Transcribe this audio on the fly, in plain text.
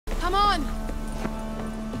Come on!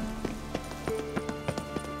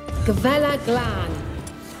 Gavella Glan.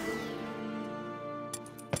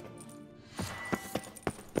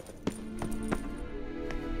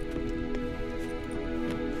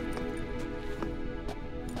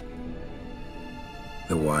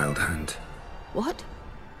 The Wild Hunt. What?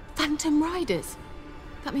 Phantom Riders?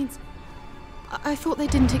 That means... I thought they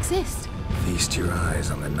didn't exist. Feast your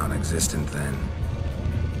eyes on the non-existent then.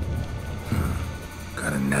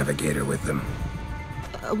 Got a navigator with them.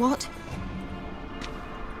 What?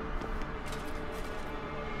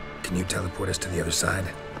 Can you teleport us to the other side?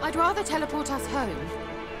 I'd rather teleport us home.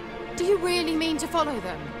 Do you really mean to follow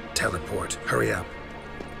them? Teleport. Hurry up.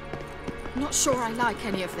 Not sure I like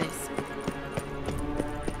any of this.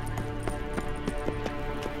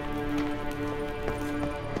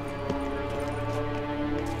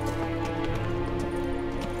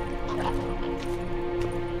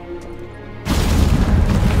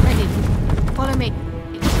 Ready. Follow me.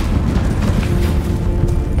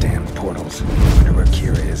 Damn portals. Wonder where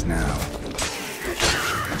Kira is now.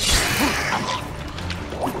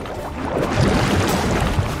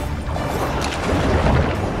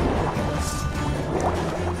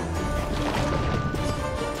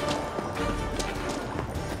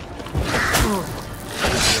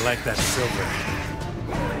 You like that silver?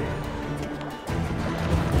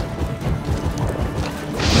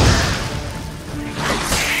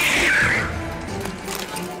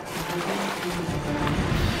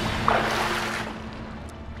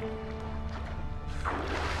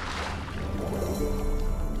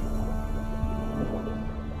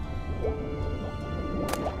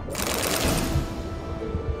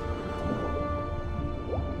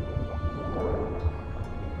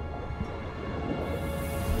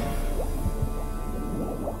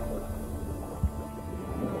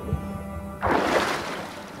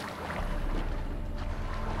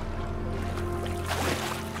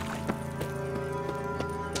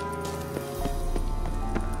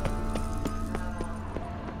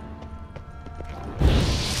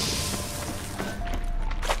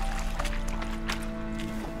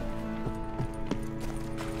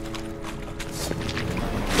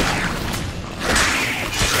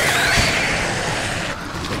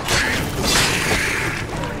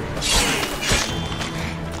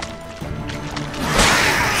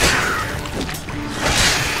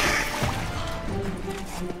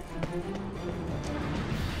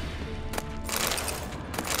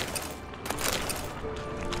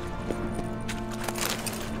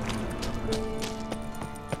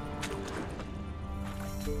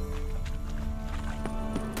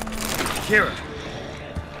 Kira!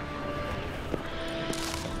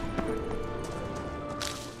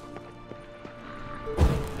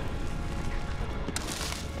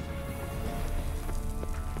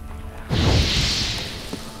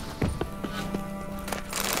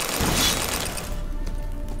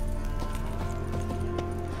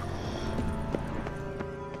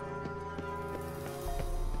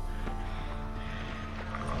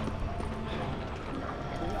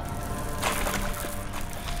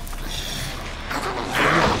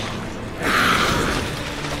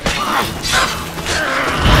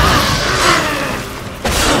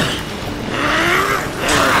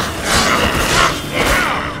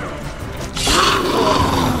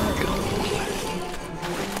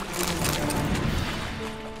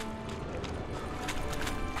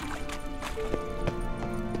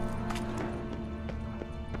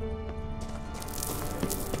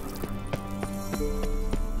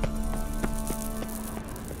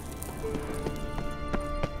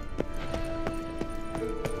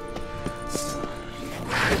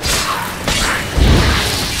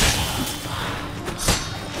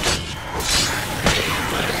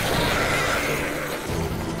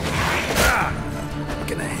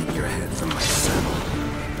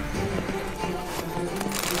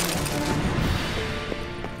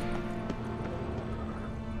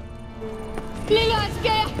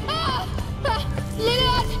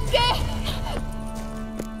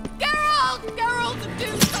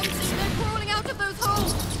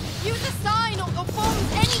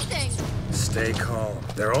 Stay calm.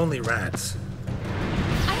 They're only rats.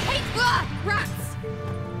 I hate rats!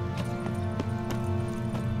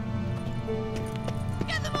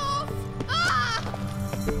 Get them off! Ah!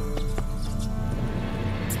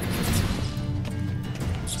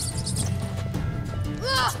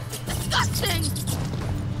 Ugh! Disgusting!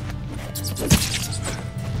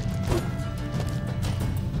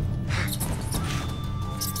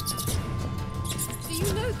 Do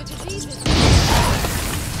you know the diseases?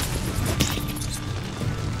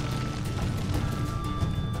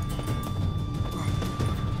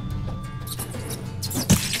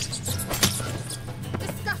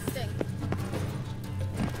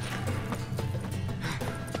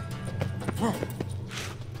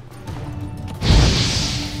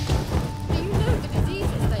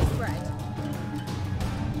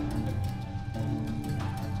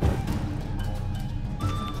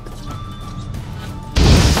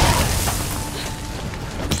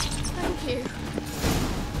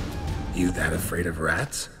 Afraid of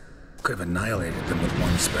rats? Could have annihilated them with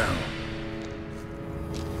one spell.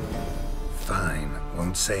 Fine,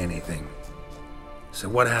 won't say anything. So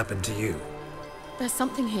what happened to you? There's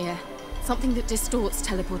something here. Something that distorts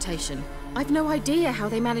teleportation. I've no idea how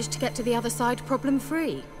they managed to get to the other side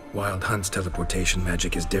problem-free. Wild Hunt's teleportation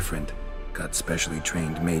magic is different. Got specially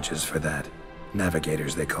trained mages for that.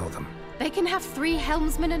 Navigators, they call them. They can have 3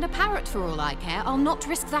 helmsmen and a parrot for all I care. I'll not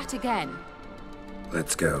risk that again.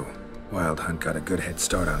 Let's go. Wild Hunt got a good head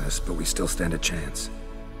start on us, but we still stand a chance.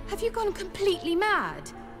 Have you gone completely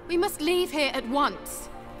mad? We must leave here at once.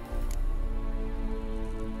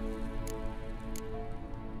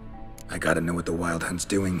 I gotta know what the Wild Hunt's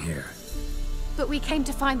doing here. But we came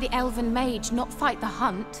to find the elven mage, not fight the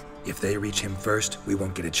hunt. If they reach him first, we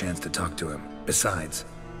won't get a chance to talk to him. Besides...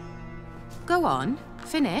 Go on.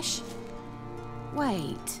 Finish.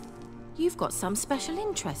 Wait. You've got some special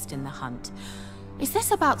interest in the hunt. Is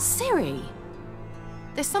this about Ciri?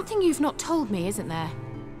 There's something you've not told me, isn't there?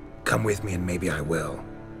 Come with me and maybe I will.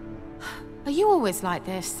 Are you always like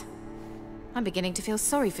this? I'm beginning to feel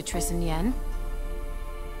sorry for Triss and Yen.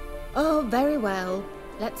 Oh, very well.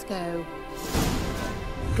 Let's go.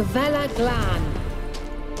 Gavella Glan.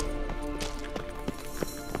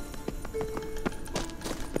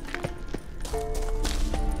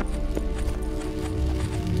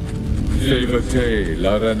 Silvate,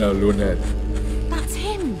 Larena Lunet. That's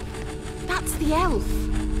him. That's the elf.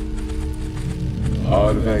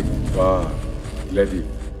 Arvek var, Lady.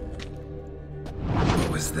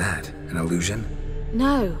 What was that? An illusion?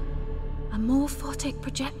 No. A morphotic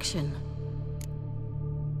projection.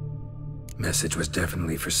 Message was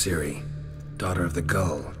definitely for Ciri. Daughter of the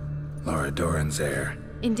Gull. Lara Doran's heir.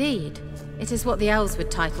 Indeed. It is what the elves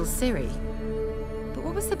would title Ciri. But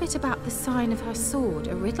what was the bit about the sign of her sword?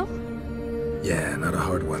 A riddle? Yeah, not a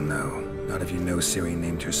hard one though. Not if you know Ciri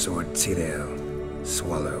named her sword Tirel.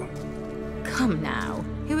 Swallow. Come now.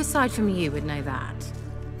 Who aside from you would know that?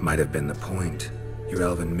 Might have been the point. Your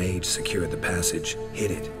elven mage secured the passage,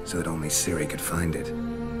 hid it, so that only Ciri could find it.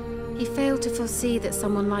 He failed to foresee that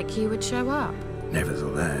someone like you would show up.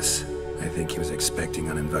 Nevertheless, I think he was expecting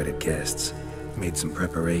uninvited guests. Made some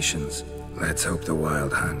preparations. Let's hope the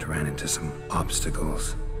Wild Hunt ran into some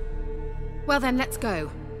obstacles. Well then, let's go.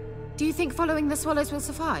 Do you think following the swallows will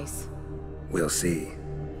suffice? We'll see.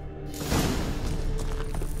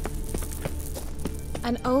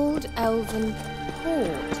 An old elven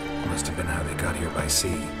port. Must have been how they got here by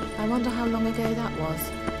sea. I wonder how long ago that was.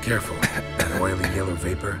 Careful. That oily yellow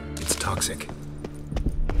vapor, it's toxic.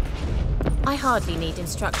 I hardly need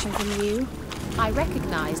instruction from you. I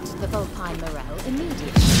recognized the Vulpine Morel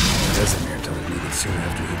immediately. Vesemir told me that soon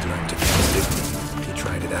after he'd learned to cast it, he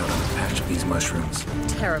tried it out on a patch of these mushrooms.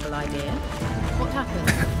 Terrible idea. What happened?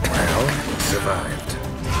 Well, it survived.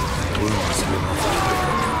 Wounds heal off the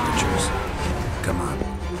critical temperatures. Come on.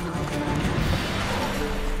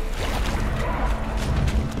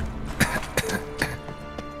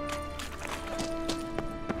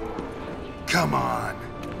 Come on.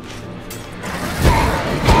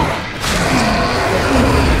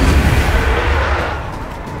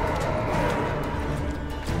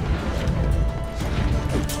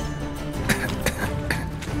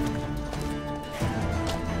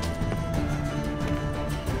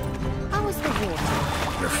 How was the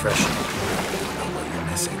water? Refreshing. Know what you're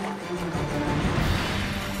missing.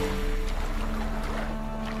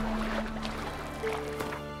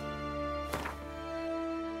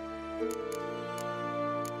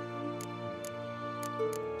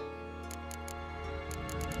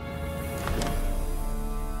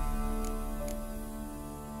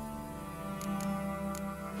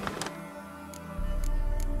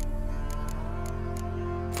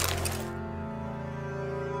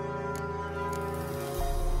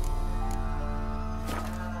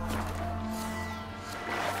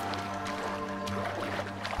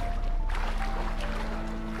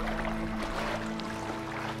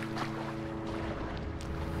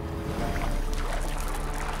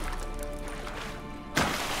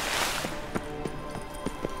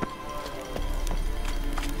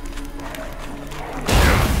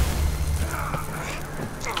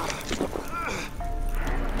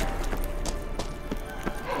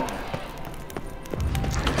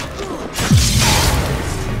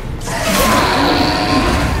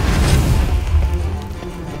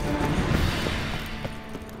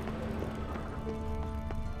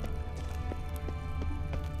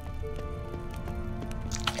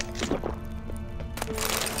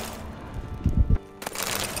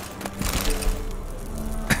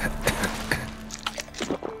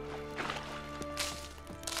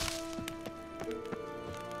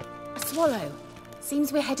 Swallow.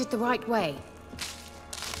 Seems we're headed the right way.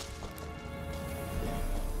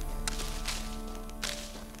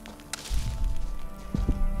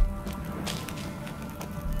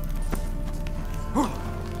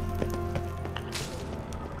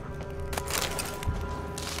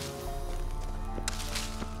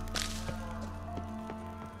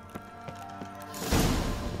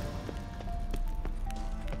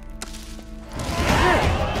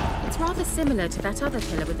 rather similar to that other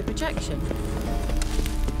killer with the projection.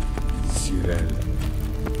 Sirel,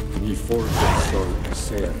 ni forte sol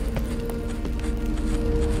ser.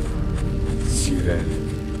 Sirel,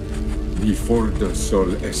 ni forte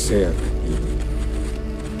sol ser.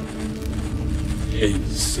 Hey,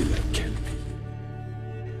 sila kelpi.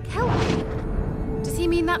 Kelpie? Does he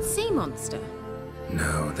mean that sea monster?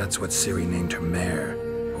 No, that's what Ciri named her mare.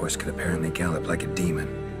 Horse could apparently gallop like a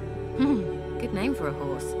demon. Good name for a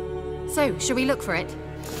horse. So, shall we look for it?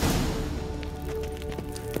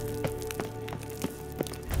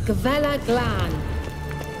 Gavella Glan.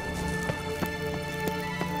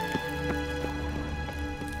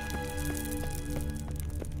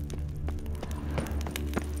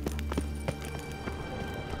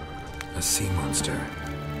 A sea monster.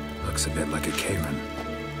 Looks a bit like a Karen.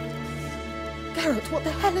 Garrett, what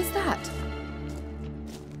the hell is that?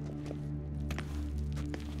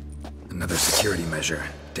 Another security measure.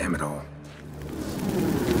 Damn it all. Do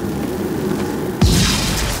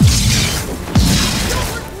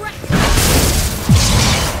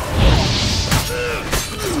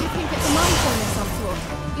you think it's a mind phone of some sort?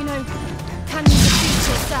 You know, can you defeat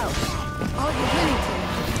yourself? Are you willing to?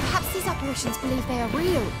 Perhaps these apparitions believe they are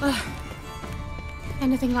real.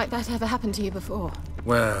 Anything like that ever happened to you before?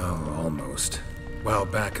 Well, almost. A while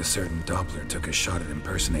back, a certain Doppler took a shot at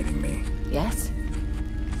impersonating me. Yes?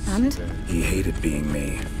 And? He hated being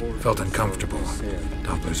me. Felt uncomfortable.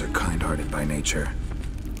 Dopplers are kind-hearted by nature.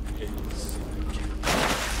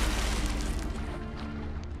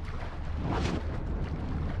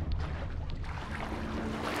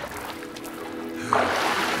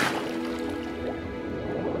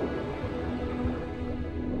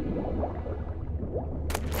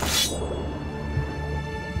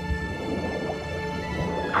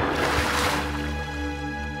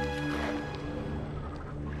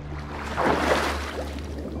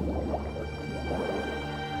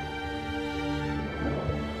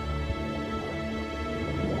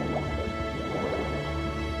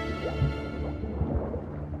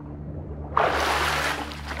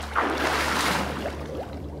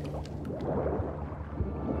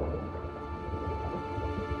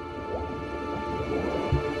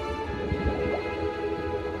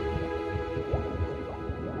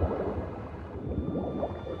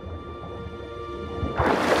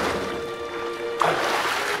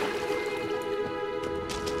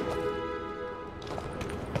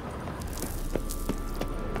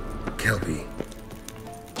 Kelpie.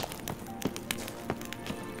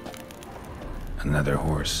 Another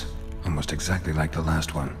horse. Almost exactly like the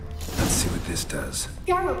last one. Let's see what this does.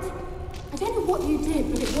 Geralt, I don't know what you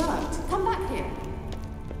did, but it worked. Come back here.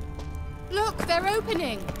 Look, they're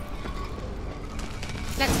opening!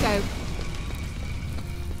 Let's go.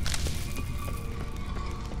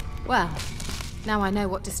 Well, now I know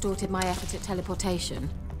what distorted my effort at teleportation.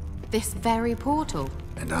 This very portal.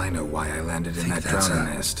 And I know why I landed in that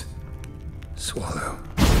drowning nest. Swallow.